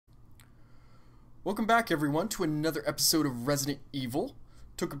Welcome back, everyone, to another episode of Resident Evil.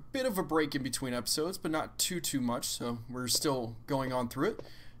 Took a bit of a break in between episodes, but not too much, so we're still going on through it.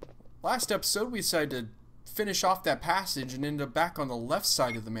 Last episode, we decided to finish off that passage and end up back on the left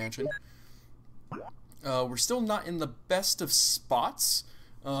side of the mansion. We're still not in the best of spots,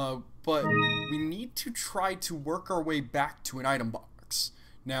 but we need to try to work our way back to an item box.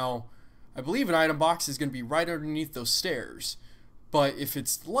 Now, I believe an item box is going to be right underneath those stairs. But if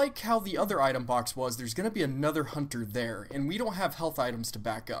it's like how the other item box was, there's going to be another hunter there, and we don't have health items to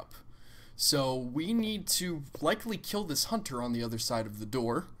back up. So we need to likely kill this hunter on the other side of the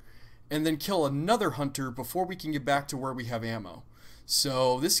door, and then kill another hunter before we can get back to where we have ammo.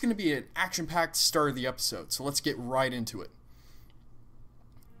 So this is going to be an action-packed start of the episode, so let's get right into it.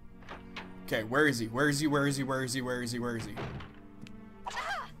 Okay, where is he? Where is he? Where is he? Where is he? Where is he? Where is he?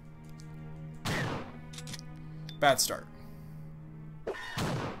 Bad start.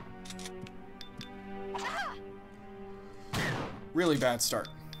 Really bad start.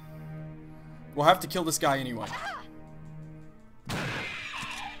 We'll have to kill this guy anyway.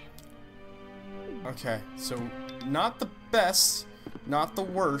 Okay, so not the best, not the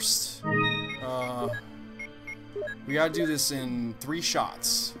worst. We gotta do this in 3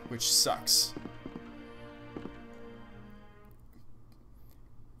 shots, which sucks.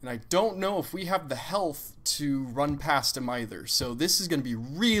 And I don't know if we have the health to run past him either, so this is gonna be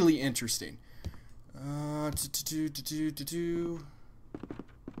really interesting.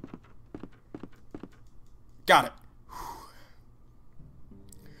 Got it.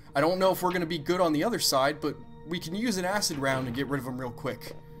 I don't know if we're going to be good on the other side, but we can use an acid round to get rid of them real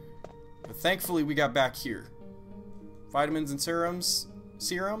quick. But thankfully we got back here. Vitamins and serums.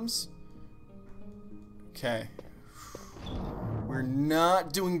 Okay. We're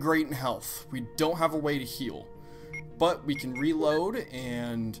not doing great in health. We don't have a way to heal. But we can reload,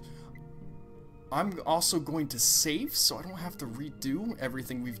 and I'm also going to save, so I don't have to redo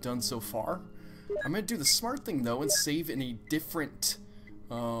everything we've done so far. I'm going to do the smart thing, though, and save in a different,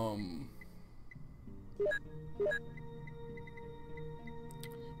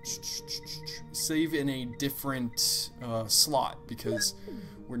 slot, because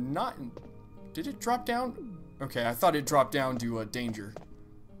we're not in... Did it drop down? Okay, I thought it dropped down to danger.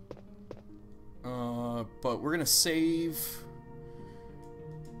 But we're going to save...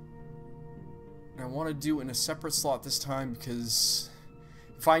 I want to do it in a separate slot this time, because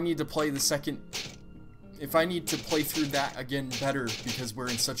if I need to play through that again better because we're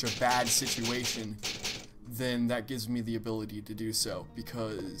in such a bad situation, then that gives me the ability to do so,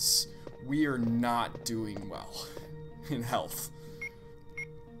 because we are not doing well in health.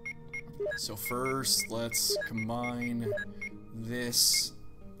 So first, let's combine this.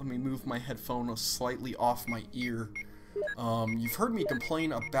 Let me move my headphone slightly off my ear. You've heard me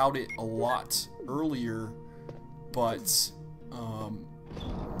complain about it a lot earlier, but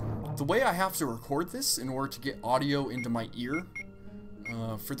the way I have to record this in order to get audio into my ear,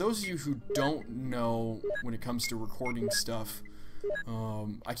 for those of you who don't know when it comes to recording stuff,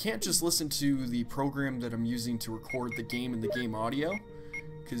 I can't just listen to the program that I'm using to record the game and the game audio,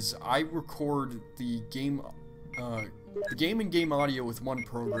 because I record the game and game audio with one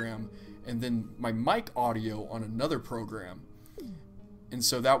program, and then my mic audio on another program. And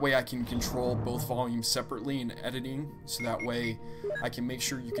so that way I can control both volumes separately in editing, so that way I can make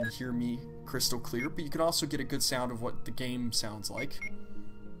sure you can hear me crystal clear, but you can also get a good sound of what the game sounds like.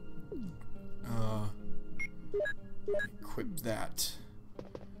 Equip that.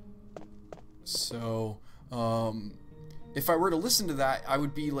 So, if I were to listen to that, I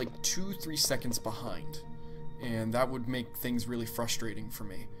would be like 2-3 seconds behind, and that would make things really frustrating for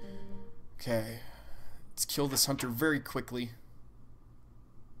me. Okay, let's kill this hunter very quickly.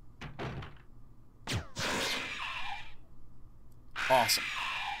 Awesome.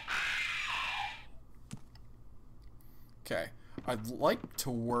 Okay, I'd like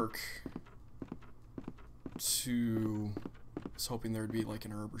to work to... I was hoping there would be like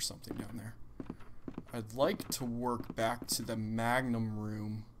an herb or something down there. I'd like to work back to the Magnum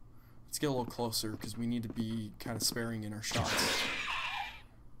room. Let's get a little closer, because we need to be kind of sparing in our shots.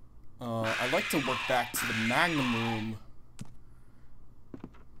 I'd like to work back to the Magnum room.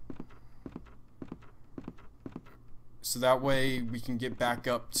 So that way we can get back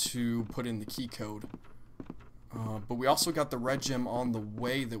up to put in the key code. But we also got the red gem on the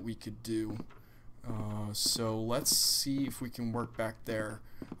way that we could do. So let's see if we can work back there.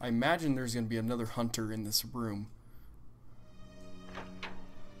 I imagine there's going to be another hunter in this room.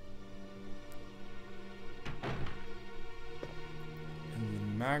 And the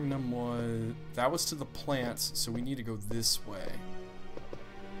Magnum that was to the plants, so we need to go this way.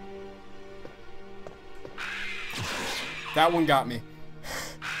 That one got me.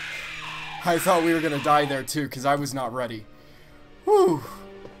 I thought we were gonna die there too, because I was not ready. Whew.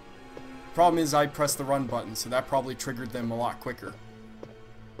 Problem is I pressed the run button, so that probably triggered them a lot quicker.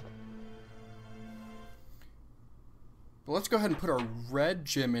 But let's go ahead and put our red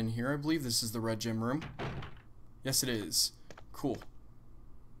gem in here. I believe this is the red gem room. Yes, it is. Cool.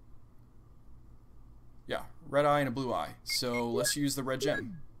 Yeah, red eye and a blue eye. So let's use the red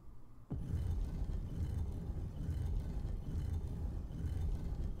gem.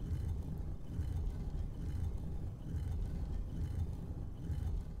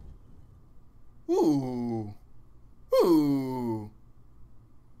 Ooh. Ooh.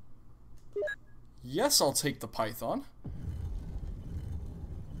 Yes, I'll take the python.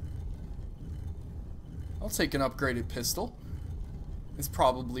 I'll take an upgraded pistol. It's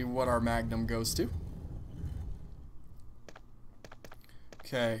probably what our magnum goes to.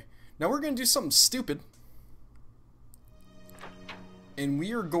 Okay. Now we're going to do something stupid. And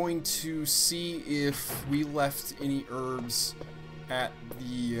we are going to see if we left any herbs at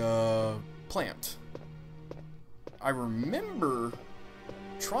the plant. I remember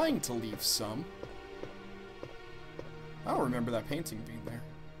trying to leave some. I don't remember that painting being there.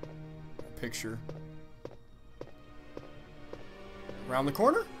 That picture. Around the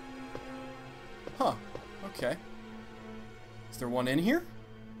corner? Huh. Okay. Is there one in here?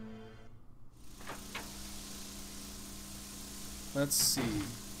 Let's see.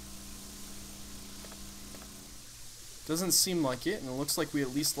 Doesn't seem like it, and it looks like we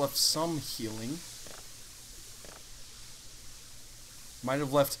at least left some healing. Might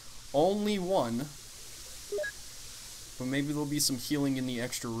have left only one. But maybe there'll be some healing in the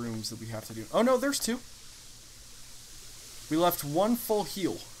extra rooms that we have to do. Oh no, there's two. We left one full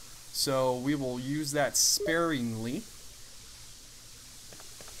heal. So we will use that sparingly.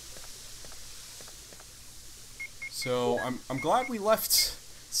 So I'm glad we left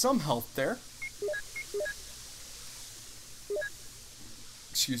some health there.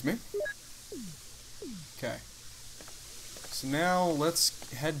 Excuse me. Okay. So now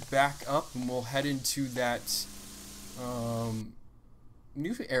let's head back up and we'll head into that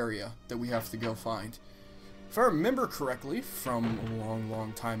new area that we have to go find. If I remember correctly from a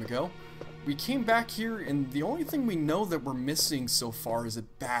long time ago, we came back here and the only thing we know that we're missing so far is a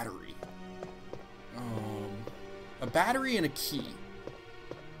battery. A battery and a key.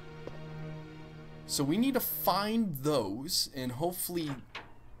 So we need to find those, and hopefully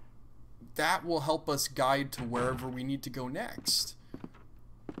that will help us guide to wherever we need to go next.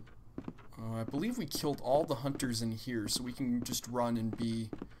 I believe we killed all the hunters in here, so we can just run and be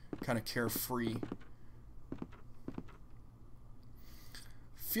kind of carefree.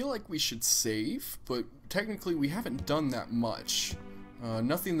 Feel like we should save, but technically we haven't done that much.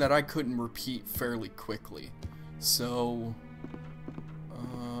 Nothing that I couldn't repeat fairly quickly. So,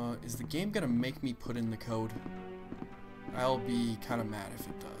 is the game gonna make me put in the code? I'll be kind of mad if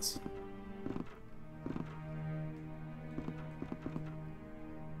it does.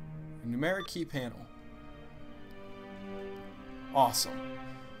 A numeric key panel. Awesome.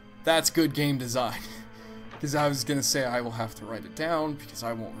 That's good game design. Because I was gonna say I will have to write it down because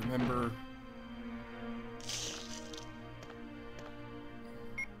I won't remember.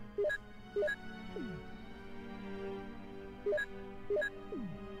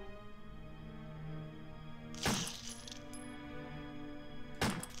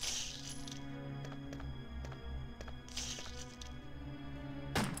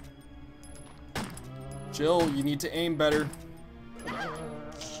 Jill, you need to aim better.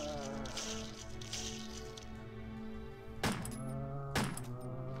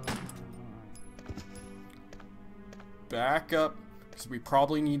 Back up, because we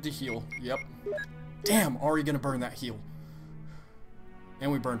probably need to heal. Yep. Damn, already gonna burn that heal.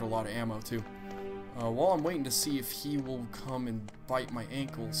 And we burned a lot of ammo, too. While I'm waiting to see if he will come and bite my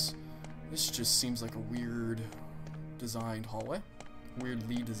ankles, this just seems like a weird designed hallway.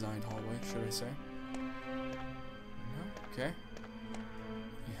 Weirdly designed hallway, should I say. No? Okay.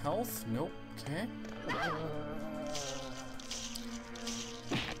 Any health? Nope. Okay.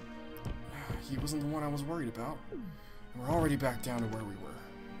 He wasn't the one I was worried about. We're already back down to where we were.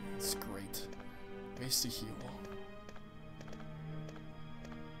 That's great. Base to heal.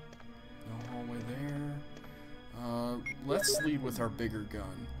 No hallway there. Let's lead with our bigger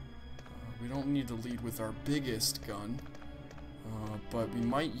gun. We don't need to lead with our biggest gun. But we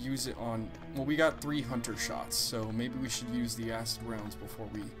might use it on... Well, we got 3 hunter shots, so maybe we should use the acid rounds before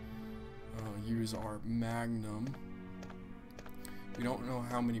we use our magnum. We don't know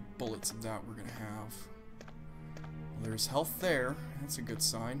how many bullets of that we're going to have. Well, there's health there. That's a good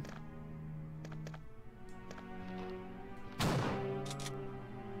sign.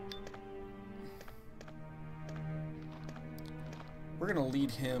 we're going to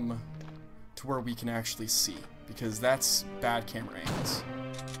lead him to where we can actually see, because that's bad camera angles.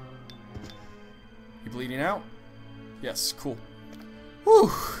 You bleeding out? Yes, cool.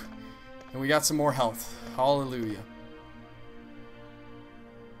 Whew! And we got some more health. Hallelujah.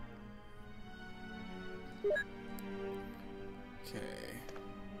 Okay.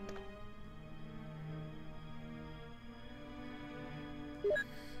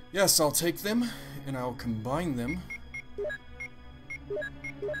 Yes, I'll take them, and I'll combine them.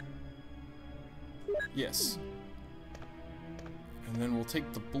 Yes. And then we'll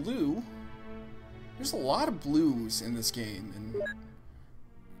take the blue. There's a lot of blues in this game, and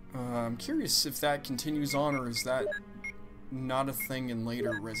I'm curious if that continues on, or is that not a thing in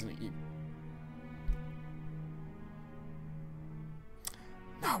later Resident Evil.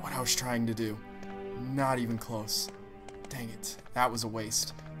 Not what I was trying to do. Not even close. Dang it. That was a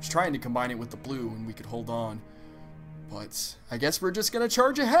waste. I was trying to combine it with the blue and we could hold on. But I guess we're just gonna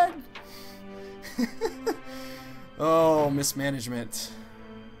charge ahead. Oh, mismanagement.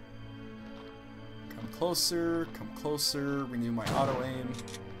 Come closer, renew my auto aim.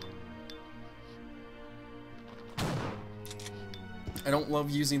 I don't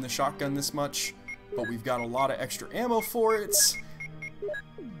love using the shotgun this much, but we've got a lot of extra ammo for it.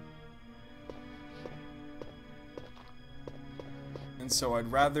 And so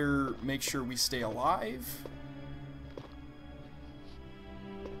I'd rather make sure we stay alive.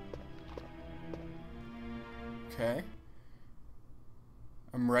 Okay.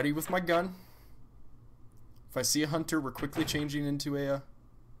 I'm ready with my gun. If I see a hunter, we're quickly changing into a...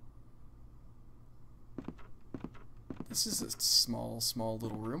 This is a small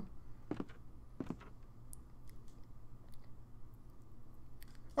little room.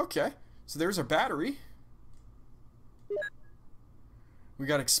 Okay, so there's our battery. We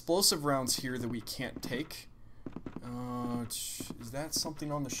got explosive rounds here that we can't take. Is that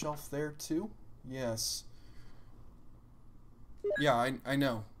something on the shelf there too? Yes. Yeah, I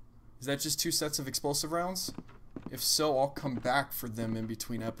know. Is that just 2 sets of explosive rounds? If so, I'll come back for them in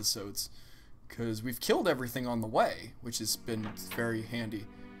between episodes. Because we've killed everything on the way, which has been very handy.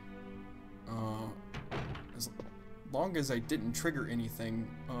 As long as I didn't trigger anything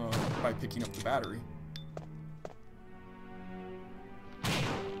by picking up the battery.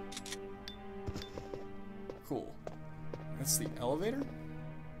 Cool. That's the elevator?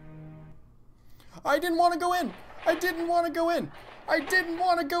 I didn't want to go in! I didn't want to go in! I didn't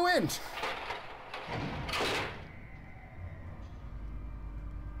want to go in!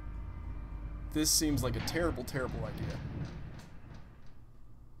 This seems like a terrible, terrible idea.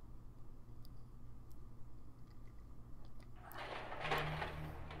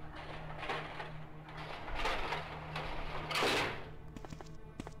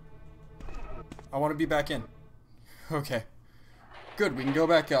 I want to be back in. Okay. Good, we can go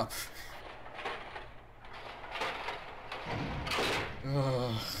back up.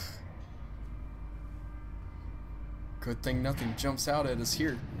 Ugh. Good thing nothing jumps out at us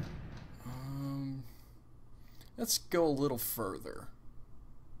here. Let's go a little further.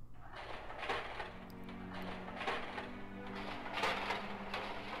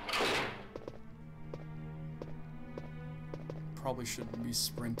 Probably shouldn't be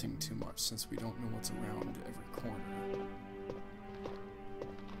sprinting too much since we don't know what's around every corner.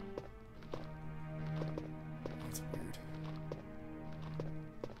 That's weird.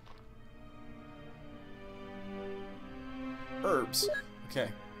 Herbs.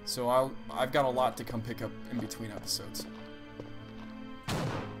 Okay. So I've got a lot to come pick up in between episodes.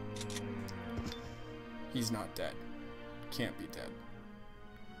 He's not dead. Can't be dead.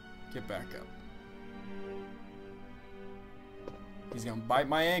 Get back up. He's gonna bite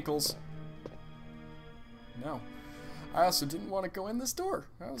my ankles. No. I also didn't want to go in this door.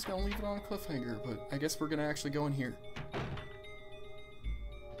 I was gonna leave it on a cliffhanger, but I guess we're gonna actually go in here.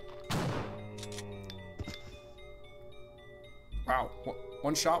 Wow.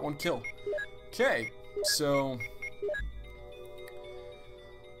 One shot, one kill. Okay, so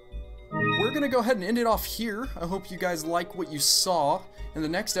we're gonna go ahead and end it off here. I hope you guys like what you saw. In the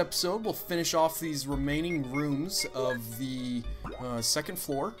next episode, we'll finish off these remaining rooms of the second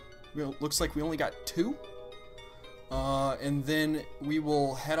floor. Looks like we only got 2. And then we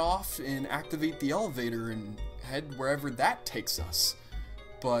will head off and activate the elevator and head wherever that takes us.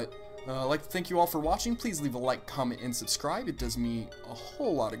 But I'd like to thank you all for watching. Please leave a like, comment, and subscribe. It does me a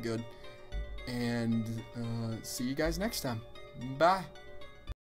whole lot of good. And see you guys next time. Bye.